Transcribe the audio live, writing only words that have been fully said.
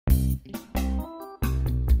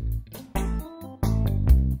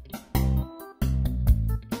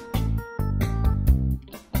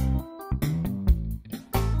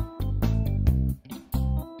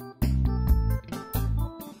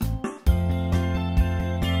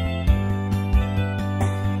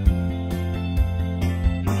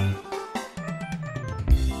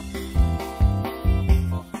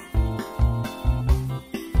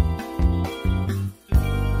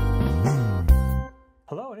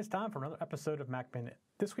it's time for another episode of Mac Minute.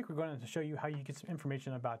 This week we're going to show you how you get some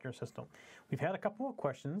information about your system. We've had a couple of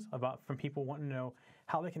questions from people wanting to know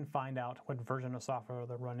how they can find out what version of software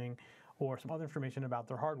they're running or some other information about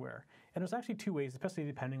their hardware. And there's actually two ways, especially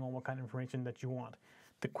depending on what kind of information that you want.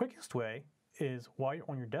 The quickest way is while you're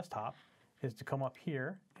on your desktop is to come up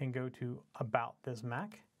here and go to About This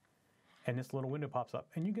Mac, and this little window pops up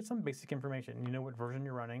and you get some basic information. You know what version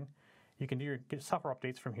you're running. You can get software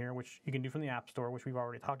updates from here, which you can do from the App Store, which we've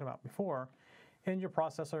already talked about before, and your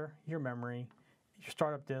processor, your memory, your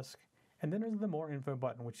startup disk, and then there's the More Info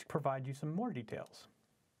button, which provides you some more details.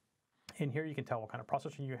 In here, you can tell what kind of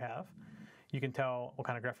processor you have. You can tell what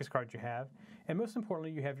kind of graphics card you have, and most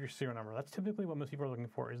importantly, you have your serial number. That's typically what most people are looking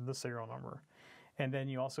for, is the serial number. And then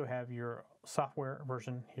you also have your software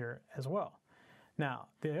version here as well. Now,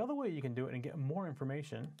 the other way you can do it and get more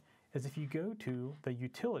information is if you go to the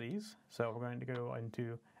utilities. So we're going to go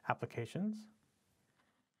into applications,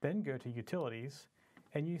 then go to utilities,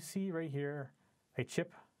 and you see right here a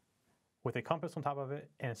chip with a compass on top of it,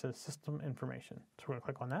 and it says system information. So we're going to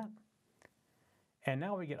click on that. And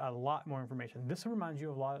now we get a lot more information. This reminds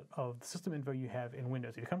you of a lot of the system info you have in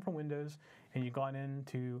Windows. If you come from Windows and you've gone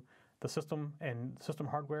into the system and system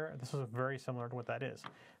hardware, this is very similar to what that is.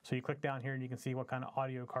 So you click down here and you can see what kind of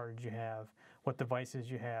audio cards you have, what devices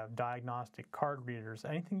you have, diagnostic, card readers,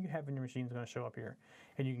 anything you have in your machine is going to show up here,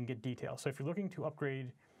 and you can get details. So if you're looking to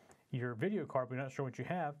upgrade your video card but you're not sure what you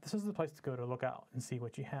have, this is the place to go to look out and see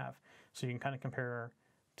what you have. So you can kind of compare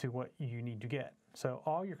to what you need to get. So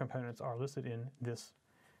all your components are listed in this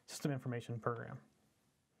system information program.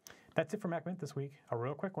 That's it for Mac Minute this week, a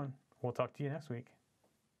real quick one. We'll talk to you next week.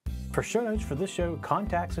 For show notes for this show,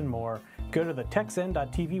 contacts, and more, go to the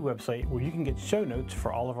TechZen.tv website where you can get show notes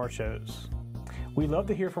for all of our shows. We love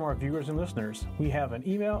to hear from our viewers and listeners. We have an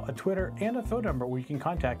email, a Twitter, and a phone number where you can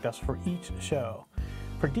contact us for each show.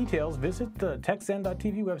 For details, visit the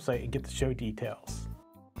TechZen.tv website and get the show details.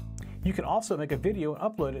 You can also make a video and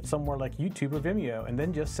upload it somewhere like YouTube or Vimeo and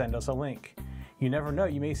then just send us a link. You never know,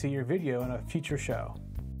 you may see your video in a future show.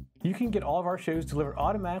 You can get all of our shows delivered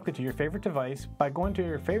automatically to your favorite device by going to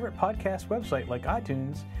your favorite podcast website like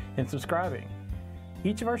iTunes and subscribing.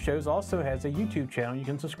 Each of our shows also has a YouTube channel you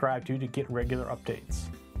can subscribe to get regular updates.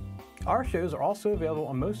 Our shows are also available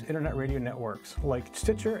on most internet radio networks like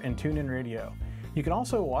Stitcher and TuneIn Radio. You can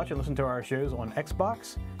also watch and listen to our shows on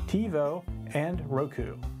Xbox, TiVo, and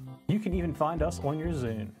Roku. You can even find us on your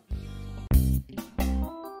Zune.